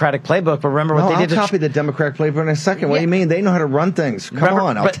the Democratic playbook, but remember what they did. I'll copy the Democratic playbook in a second. What do you mean? They know how to run things. Come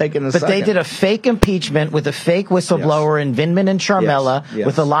on, I'll take it in a second. But they did a fake impeachment with a fake whistleblower in Vindman and Charmella,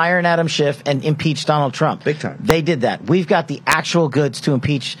 with a liar in Adam Schiff, and impeached Donald Trump. Big time. They did that. We've got the actual goods to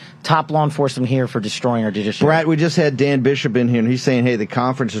impeach top law enforcement here for destroying our judiciary. Brad, we just had Dan Bishop in here, and he's saying, hey, the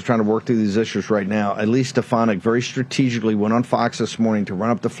conference is trying to work through these issues right now. At least Stefanik very strategically went on Fox this morning to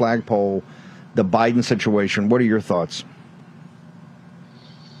run up the flagpole, the Biden situation. What are your thoughts?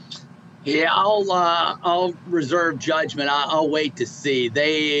 Yeah, I'll reserve judgment. I'll wait to see.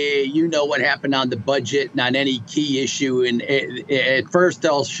 You know what happened on the budget, not any key issue. And at first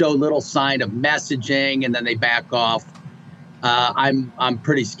they'll show little sign of messaging, and then they back off. I'm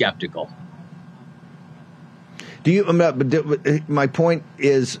pretty skeptical. My point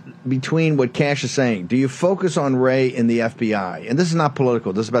is between what Cash is saying. Do you focus on Ray and the FBI? And this is not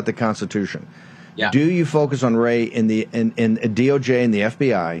political. This is about the Constitution. Yeah. Do you focus on Ray in DOJ and the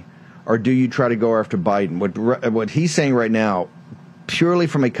FBI, or do you try to go after Biden? What he's saying right now, purely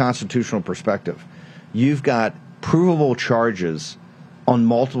from a constitutional perspective, you've got provable charges on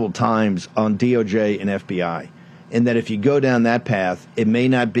multiple times on DOJ and FBI. And that if you go down that path, it may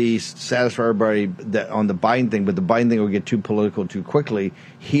not be satisfy everybody on the Biden thing, but the Biden thing will get too political too quickly.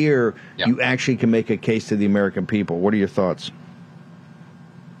 Here, you actually can make a case to the American people. What are your thoughts?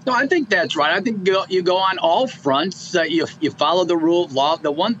 No, I think that's right. I think you go on all fronts. You follow the rule of law. The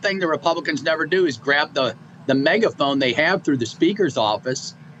one thing the Republicans never do is grab the megaphone they have through the Speaker's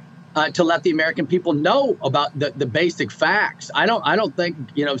office to let the American people know about the basic facts. I don't think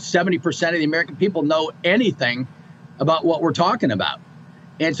 70% of the American people know anything about what we're talking about.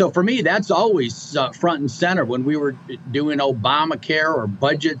 And so for me, that's always front and center. When we were doing Obamacare or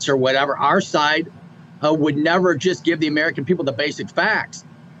budgets or whatever, our side would never just give the American people the basic facts.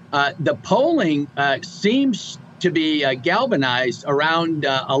 The polling seems to be galvanized around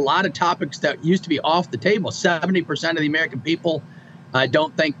a lot of topics that used to be off the table. 70% of the American people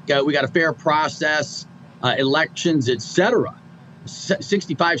don't think we got a fair process, elections, et cetera.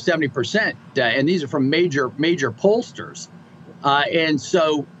 65, 70%. And these are from major pollsters. And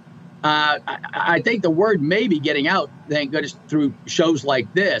so I think the word may be getting out, thank goodness, through shows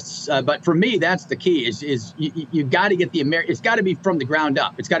like this. But for me, that's the key is you got to get it's got to be from the ground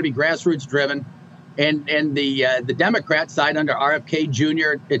up. It's got to be grassroots driven. And the Democrat side under RFK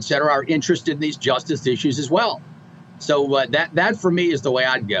Jr., et cetera, are interested in these justice issues as well. So that for me is the way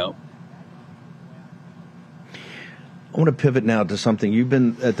I'd go. I want to pivot now to something. You've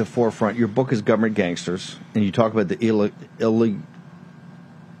been at the forefront. Your book is Government Gangsters, and you talk about the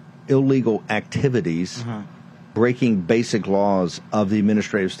illegal activities, breaking basic laws of the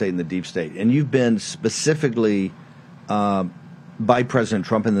administrative state and the deep state. And you've been specifically by President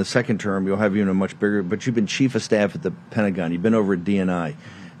Trump in the second term. You'll have you in a much bigger, but you've been chief of staff at the Pentagon. You've been over at DNI.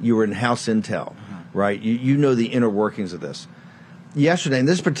 You were in House Intel, right? You know the inner workings of this. Yesterday, and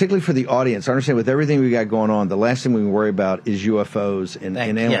this is particularly for the audience, I understand with everything we got going on, the last thing we can worry about is UFOs and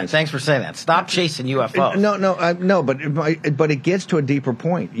aliens. Yeah, thanks for saying that. Stop chasing UFOs. No, but it gets to a deeper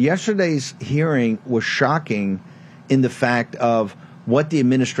point. Yesterday's hearing was shocking in the fact of what the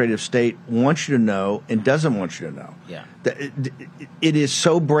administrative state wants you to know and doesn't want you to know. Yeah, it is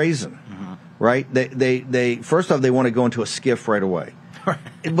so brazen, right? They first off, they want to go into a skiff right away.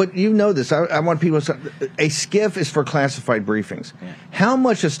 But you know this. I want people to a skiff is for classified briefings. Yeah. How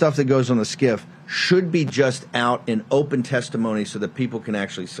much of stuff that goes on the skiff should be just out in open testimony so that people can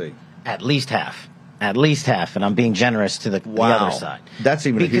actually see? At least half. And I'm being generous to the other side. That's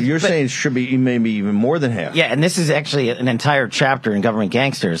even you're saying it should be maybe even more than half. Yeah, and this is actually an entire chapter in Government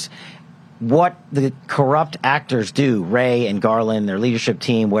Gangsters. what the corrupt actors do, Ray and Garland, their leadership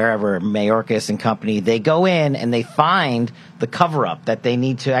team, wherever, Mayorkas and company, they go in and they find the cover-up that they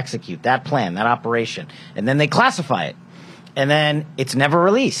need to execute, that plan, that operation, and then they classify it. And then it's never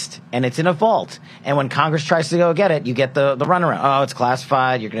released, and it's in a vault. And when Congress tries to go get it, you get the runaround. Oh, it's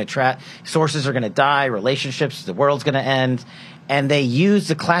classified. You're going to sources are going to die. Relationships, the world's going to end. And they use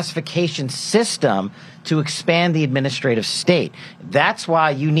the classification system to expand the administrative state. That's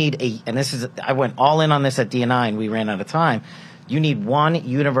why you need I went all in on this at DNI, and we ran out of time. You need one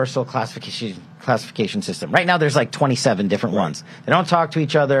universal classification system. Right now, there's like 27 different ones. They don't talk to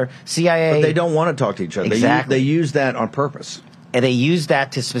each other. CIA. But they don't want to talk to each other. Exactly. They use that on purpose. And they use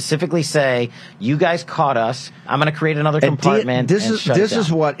that to specifically say, you guys caught us. I'm going to create another compartment. This is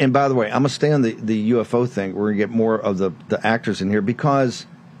what, and by the way, I'm going to stay on the UFO thing. We're going to get more of the actors in here because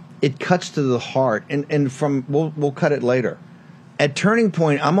it cuts to the heart. And we'll cut it later. At Turning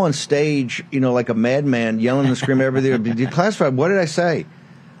Point, I'm on stage, like a madman, yelling and screaming everything. Declassified. What did I say?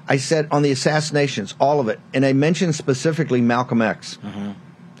 I said on the assassinations, all of it. And I mentioned specifically Malcolm X. Mm-hmm.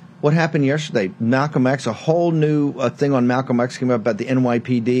 What happened yesterday? Malcolm X, a whole new thing on Malcolm X came up about the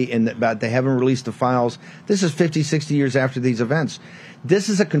NYPD and about they haven't released the files. This is 50, 60 years after these events. This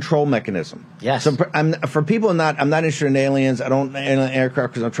is a control mechanism. Yes. So for people I'm not interested in aliens. I don't alien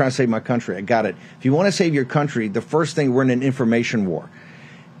aircraft because I'm trying to save my country. I got it. If you want to save your country, the first thing, we're in an information war.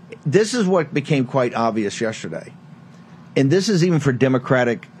 This is what became quite obvious yesterday. And this is even for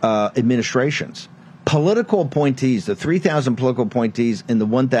Democratic administrations. Political appointees, the 3,000 political appointees and the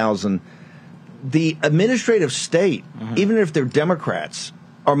 1,000, the administrative state, even if they're Democrats,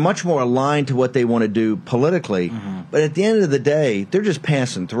 are much more aligned to what they want to do politically. But at the end of the day, they're just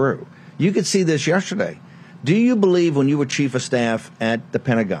passing through. You could see this yesterday. Do you believe when you were chief of staff at the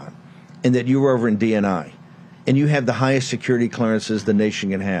Pentagon and that you were over in DNI and you have the highest security clearances the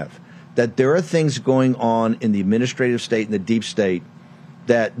nation can have, that there are things going on in the administrative state and the deep state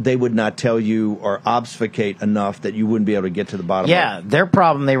that they would not tell you or obfuscate enough that you wouldn't be able to get to the bottom of it? Yeah, their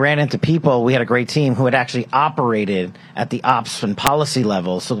problem, they ran into people, we had a great team who had actually operated at the ops and policy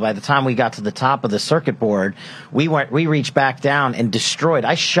level. So by the time we got to the top of the circuit board, we reached back down and destroyed.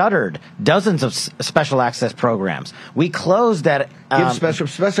 I shuttered dozens of special access programs. We closed that.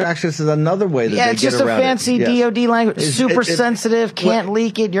 Special access is another way that they get around it. Yeah, it's just a fancy DOD language. Super sensitive, can't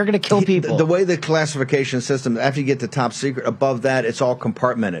leak it, you're going to kill people. The way the classification system, after you get to top secret, above that, it's all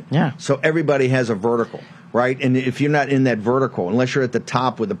compartmented. Yeah. So everybody has a vertical, right? And if you're not in that vertical, unless you're at the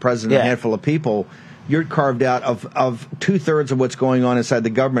top with the president and a handful of people, you're carved out of 2/3 of what's going on inside the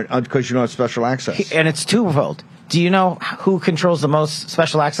government because you don't have special access. And it's twofold. Do you know who controls the most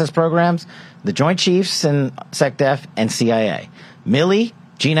special access programs? The Joint Chiefs and SecDef and CIA. Milley,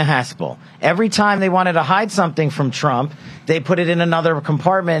 Gina Haspel. Every time they wanted to hide something from Trump, they put it in another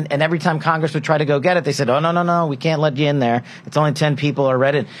compartment, and every time Congress would try to go get it, they said, oh, no, we can't let you in there. It's only 10 people are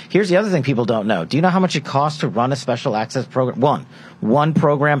read it. Here's the other thing people don't know. Do you know how much it costs to run a special access program? One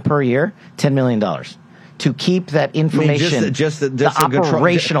program per year, $10 million. To keep that information, the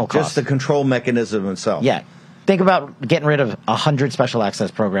operational cost. Just the control mechanism itself. Yeah. Think about getting rid of 100 special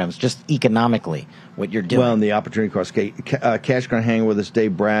access programs, just economically, what you're doing. Well, and the opportunity cost. Cash going to hang with us,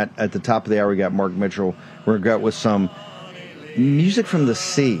 Dave Bratt. At the top of the hour, we got Mark Mitchell. We're going to go with some music from the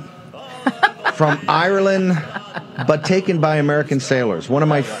sea, from Ireland, but taken by American sailors. One of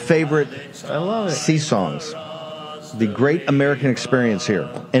my favorite sea songs. The Great American Experience here.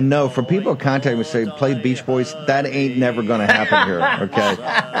 And no, for people who contact me and say, play Beach Boys, that ain't never going to happen here, okay?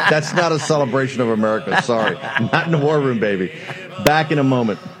 That's not a celebration of America, sorry. Not in the war room, baby. Back in a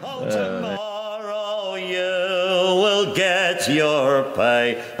moment. Tomorrow you will get your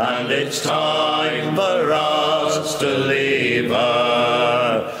pay, and it's time for us to leave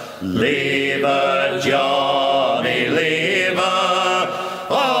her. Leave her, Johnny, leave her.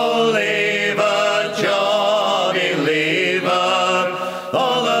 Oh, leave her, Johnny.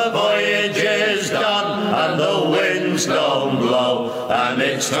 Don't blow, and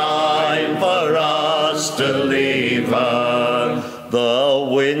it's time for us to leave her. The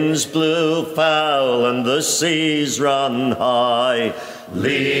winds blew foul and the seas run high.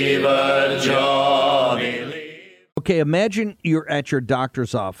 Leave her, Johnny. Okay, imagine you're at your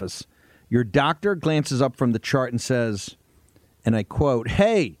doctor's office. Your doctor glances up from the chart and says, and I quote,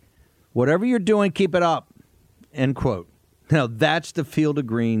 "Hey, whatever you're doing, keep it up," end quote. Now that's the Field of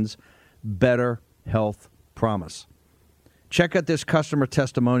Green's Better Health Promise. Check out this customer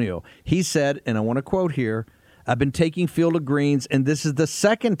testimonial. He said, and I want to quote here, "I've been taking Field of Greens, and this is the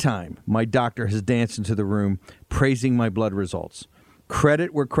second time my doctor has danced into the room praising my blood results.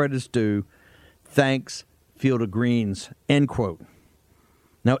 Credit where credit's due. Thanks, Field of Greens," end quote.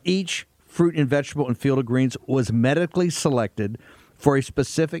 Now, each fruit and vegetable and Field of Greens was medically selected for a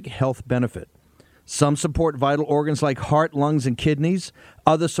specific health benefit. Some support vital organs like heart, lungs, and kidneys.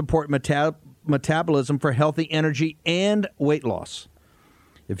 Others support metabolism for healthy energy and weight loss.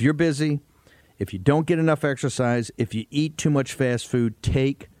 If you're busy, if you don't get enough exercise, if you eat too much fast food,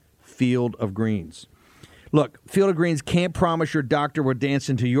 take Field of Greens. Look, Field of Greens can't promise your doctor will dance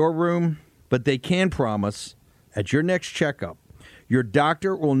into your room, but they can promise at your next checkup, your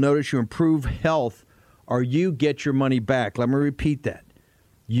doctor will notice you improve health or you get your money back. Let me repeat that.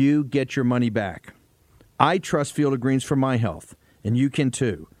 You get your money back. I trust Field of Greens for my health, and you can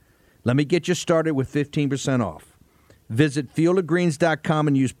too. Let me get you started with 15% off. Visit fieldofgreens.com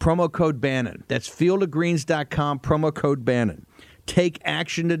and use promo code Bannon. That's fieldofgreens.com, promo code Bannon. Take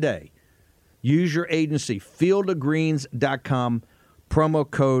action today. Use your agency, fieldofgreens.com,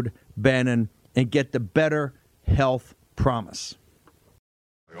 promo code Bannon, and get the better health promise.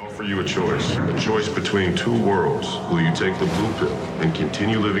 I offer you a choice between two worlds. Will you take the blue pill and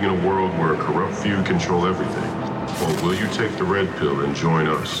continue living in a world where a corrupt few control everything? Or will you take the red pill and join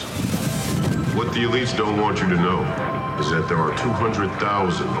us? What the elites don't want you to know is that there are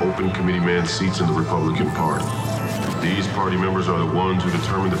 200,000 open committeeman seats in the Republican Party. These party members are the ones who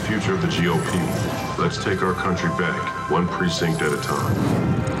determine the future of the GOP. Let's take our country back, one precinct at a time.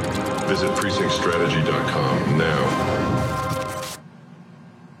 Visit precinctstrategy.com now.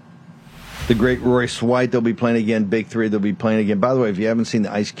 The great Royce White, they'll be playing again. Big Three, they'll be playing again. By the way, if you haven't seen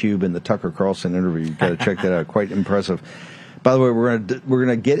the Ice Cube and the Tucker Carlson interview, you've got to check that out. Quite impressive. By the way, we're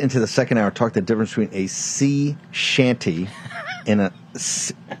gonna get into the second hour, talk the difference between a sea shanty and a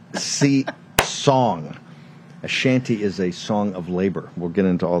sea song. A shanty is a song of labor. We'll get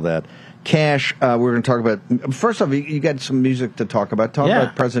into all that. Cash, we're going to talk about. First off, you got some music to talk about. Talk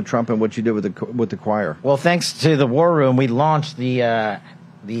about President Trump and what you did with the choir. Well, thanks to the War Room, we launched the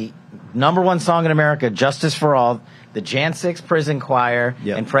number one song in America, Justice for All. The Jan 6 Prison Choir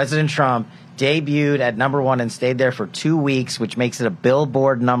and President Trump debuted at number one and stayed there for 2 weeks, which makes it a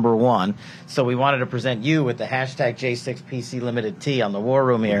Billboard number one. So we wanted to present you with the hashtag J6PC Limited T on the War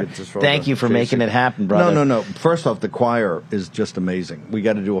Room here. Thank you for making it happen, brother. No. First off, the choir is just amazing. We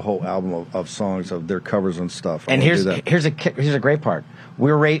got to do a whole album of songs of their covers and stuff. And here's a great part.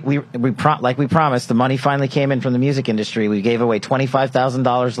 Like we promised, the money finally came in from the music industry. We gave away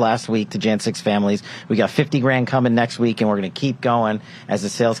 $25,000 last week to Jan 6 families. We got $50,000 coming next week, and we're going to keep going as the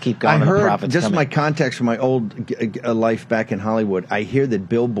sales keep going and the profits just coming. My contacts from my old life back in Hollywood. I hear that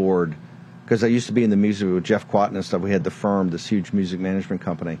Billboard, because I used to be in the music with Jeff Quatton and stuff. We had the firm, this huge music management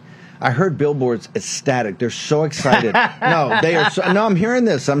company. I heard Billboard's ecstatic. They're so excited. I'm hearing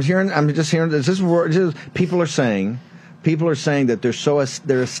this. I'm just hearing this. People are saying that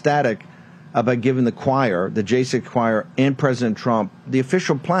they're ecstatic about giving the choir, the J6 choir, and President Trump the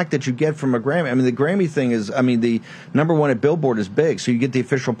official plaque that you get from a Grammy. I mean, the Grammy thing is, the number one at Billboard is big, so you get the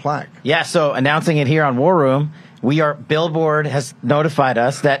official plaque. Yeah, so announcing it here on War Room, Billboard has notified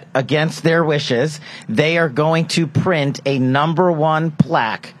us that against their wishes, they are going to print a number one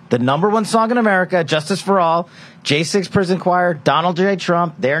plaque. The number one song in America, Justice for All, J6 Prison Choir, Donald J.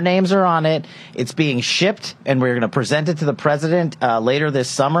 Trump, their names are on it. It's being shipped, and we're going to present it to the president later this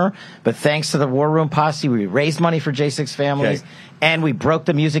summer. But thanks to the War Room posse, we raised money for J6 families, and we broke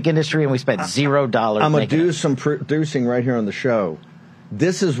the music industry, and we spent $0. I'm going to do some producing right here on the show.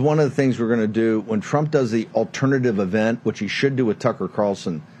 This is one of the things we're going to do when Trump does the alternative event, which he should do with Tucker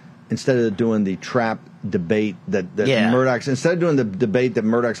Carlson, instead of doing the trap debate that Murdoch's, instead of doing the debate that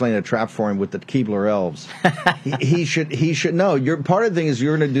Murdoch's laying a trap for him with the Keebler elves, he should know. Part of the thing is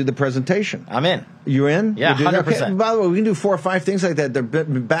you're going to do the presentation. I'm in. You're in? Yeah, 100%. Okay. By the way, we can do 4 or 5 things like that. They're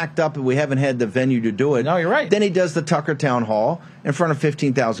backed up, and we haven't had the venue to do it. No, you're right. Then he does the Tucker Town Hall in front of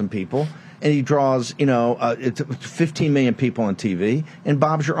 15,000 people. And he draws, 15 million people on TV, and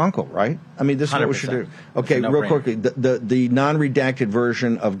Bob's your uncle, right? I mean, this is 100%. What we should do. Okay, real quickly, the non-redacted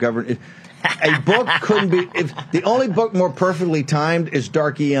version of government. A book couldn't be. The only book more perfectly timed is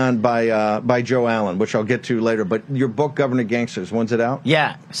Dark Eon by Joe Allen, which I'll get to later. But your book, Governor Gangsters, when's it out?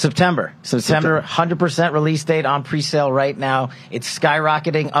 Yeah, September, 100% release date on pre-sale right now. It's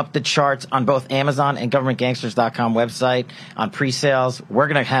skyrocketing up the charts on both Amazon and GovernmentGangsters.com website on pre-sales. We're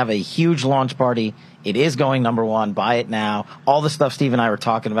going to have a huge launch party. It is going number one. Buy it now. All the stuff Steve and I were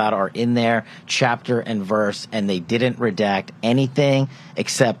talking about are in there, chapter and verse, and they didn't redact anything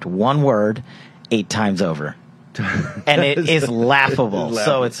except one word 8 times over. And it is laughable,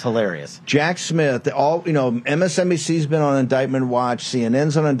 so it's hilarious. Jack Smith, MSNBC's been on indictment watch,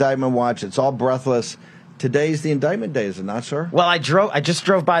 CNN's on indictment watch. It's all breathless. Today's the indictment day, is it not, sir? Well, I just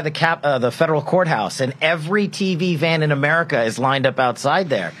drove by the federal courthouse, and every TV van in America is lined up outside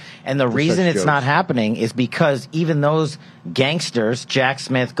there. And the reason it's not happening is because even those gangsters, Jack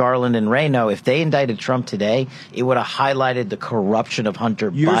Smith, Garland, and Ray, know if they indicted Trump today, it would have highlighted the corruption of Hunter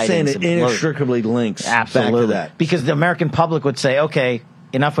Biden. You're saying it inextricably links back to that. Because the American public would say, okay,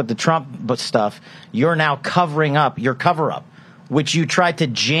 enough with the Trump stuff. You're now covering up your cover-up, which you tried to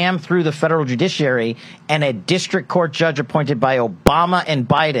jam through the federal judiciary, and a district court judge appointed by Obama and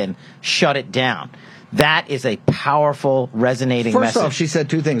Biden shut it down. That is a powerful, resonating message. First off, she said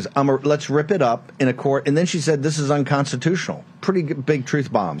two things. Let's rip it up in a court. And then she said this is unconstitutional. Pretty big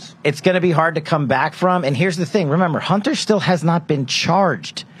truth bombs. It's going to be hard to come back from. And here's the thing. Remember, Hunter still has not been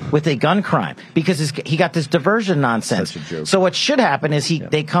charged with a gun crime because he got this diversion nonsense. Such a joke. So what should happen is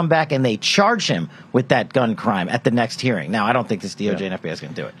they come back and they charge him with that gun crime at the next hearing. Now, I don't think this DOJ and FBI is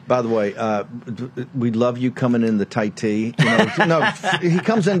going to do it. By the way, we love you coming in the tight tee. No, he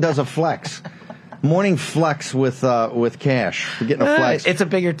comes in and does a flex. Morning flex with Cash. We're getting a flex. It's a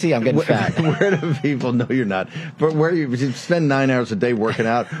bigger tee. I'm getting fat. Where do people know you're not? But where you spend 9 hours a day working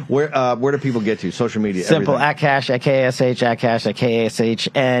out? Where do people get you? Social media. Simple. Everything. At Cash, at KASH, at Cash, at KASH.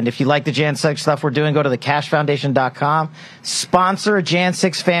 And if you like the Jan 6 stuff we're doing, go to thecashfoundation.com. Sponsor a Jan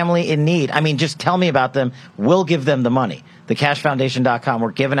 6 family in need. I mean, just tell me about them. We'll give them the money. Thecashfoundation.com.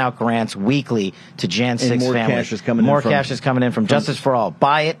 We're giving out grants weekly to Jan 6 families. More cash is coming in from Justice for All.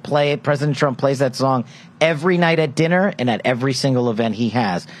 Buy it, play it. President Trump plays that song every night at dinner and at every single event he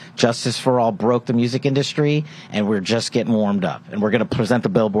has. Justice for All broke the music industry, and we're just getting warmed up. And we're going to present the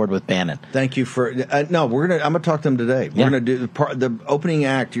billboard with Bannon. Thank you for I'm going to talk to them today. We're going to do the opening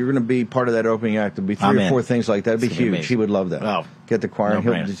act. You're going to be part of that opening act. There'll be three or four things like that. It'd be huge. He would love that. Oh, get the choir.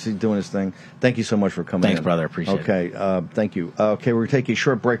 He'll just be doing his thing. Thank you so much for coming. Thanks, in. brother. Appreciate it. Okay. Thank you. Okay, we're going to take a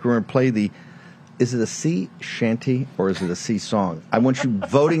short break. We're going to play is it a sea shanty or is it a sea song? I want you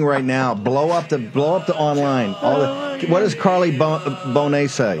voting right now. Blow up the online. What does Carly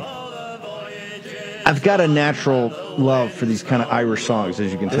Bonet say? I've got a natural love for these kind of Irish songs,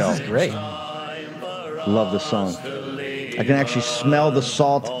 as you can tell. This is great. Love this song. I can actually smell the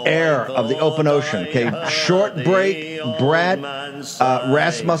salt air of the open ocean. Okay, short break. Brad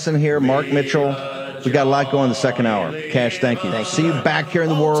Rasmussen here, Mark Mitchell. We got a lot going in the second hour. Cash, thank you. See you back here in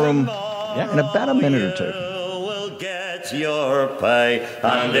the war room in about a minute or two. We'll get your pay,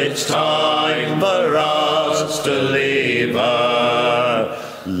 and it's time for us to leave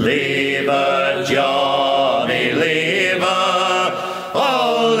her. Leave her, Johnny, leave her.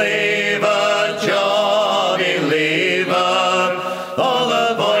 Oh, leave her, Johnny, leave her. All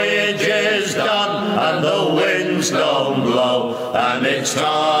the voyage is done, and the winds don't blow, and it's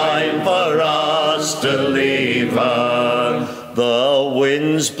time for us to leave her. The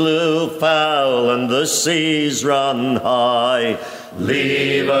winds blew foul and the seas run high.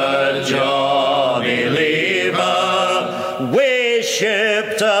 Leave her, Johnny, leave her. We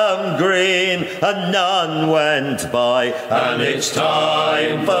shipped 'em green and none went by, and it's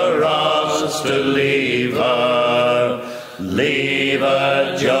time for us to leave her. Leave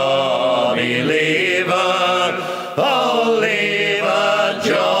her, Johnny, leave her. Oh, leave her,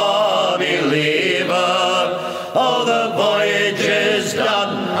 Johnny, leave her. Oh, the voyage is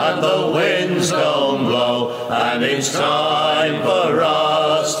done and the winds don't blow, and it's time for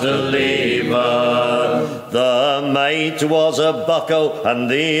us to leave her. The mate was a bucko and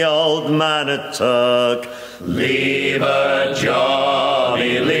the old man a Turk. Leave her,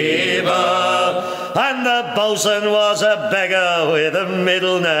 Johnny, leave her. And the bosun was a beggar with a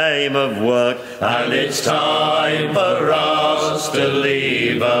middle name of work, and it's time for us to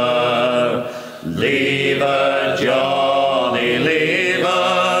leave her. Leave her, Johnny, leave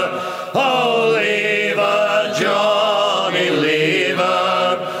her. Oh, leave her, Johnny, leave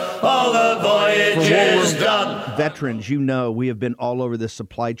her. Oh, the voyage is done. Veterans, you know, we have been all over this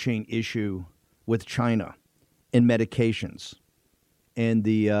supply chain issue with China in medications and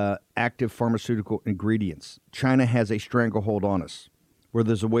the active pharmaceutical ingredients. China has a stranglehold on us where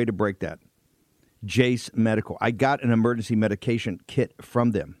there's a way to break that. Jace Medical. I got an emergency medication kit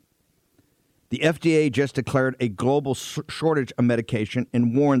from them. The FDA just declared a global shortage of medication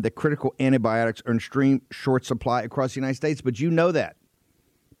and warned that critical antibiotics are in extreme short supply across the United States. But you know that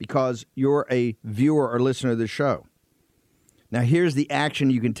because you're a viewer or listener to the show. Now, here's the action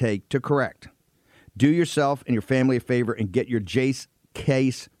you can take to correct. Do yourself and your family a favor and get your Jace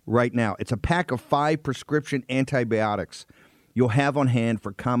case right now. It's a pack of 5 prescription antibiotics you'll have on hand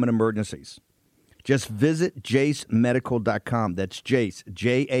for common emergencies. Just visit jacemedical.com. That's Jace,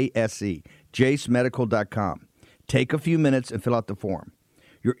 Jase, jacemedical.com. Take a few minutes and fill out the form.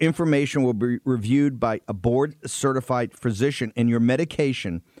 Your information will be reviewed by a board-certified physician, and your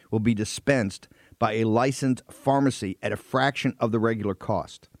medication will be dispensed by a licensed pharmacy at a fraction of the regular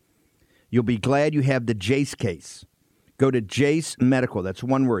cost. You'll be glad you have the Jase case. Go to Jase Medical, that's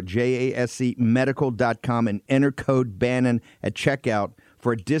one word, JASE medical.com, and enter code Bannon at checkout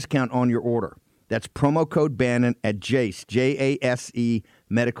for a discount on your order. That's promo code Bannon at Jase, JASE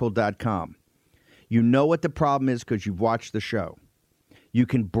medical.com. You know what the problem is because you've watched the show. You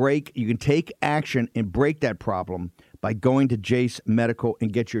can take action and break that problem by going to Jase Medical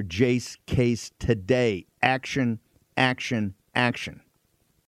and get your Jase case today. Action, action, action.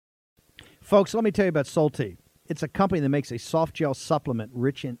 Folks, let me tell you about Solti. It's a company that makes a soft gel supplement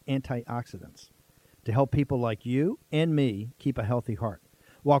rich in antioxidants to help people like you and me keep a healthy heart.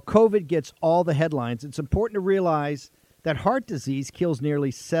 While COVID gets all the headlines, it's important to realize that heart disease kills nearly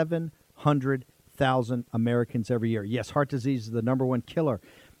 700,000 Americans every year. Yes, heart disease is the number one killer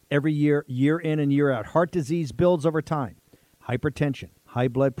every year, year in and year out. Heart disease builds over time. Hypertension, high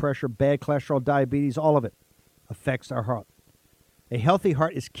blood pressure, bad cholesterol, diabetes, all of it affects our heart. A healthy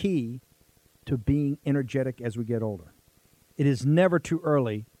heart is key to being energetic as we get older. It is never too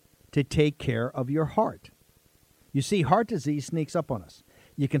early to take care of your heart. You see, heart disease sneaks up on us.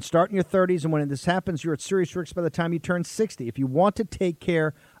 You can start in your 30s, and when this happens, you're at serious risk by the time you turn 60. If you want to take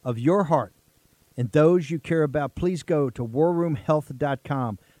care of your heart and those you care about, please go to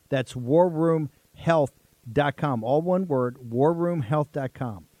warroomhealth.com. That's warroomhealth.com. All one word,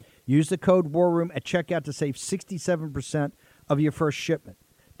 warroomhealth.com. Use the code WARROOM at checkout to save 67% of your first shipment.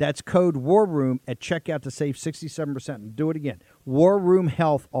 That's code WARROOM at checkout to save 67%. And do it again. War Room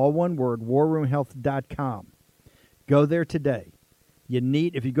Health, all one word, warroomhealth.com. Go there today.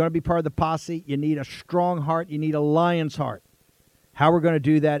 If you're going to be part of the posse, you need a strong heart. You need a lion's heart. How we're going to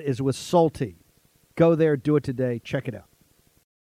do that is with Solti. Go there, do it today. Check it out.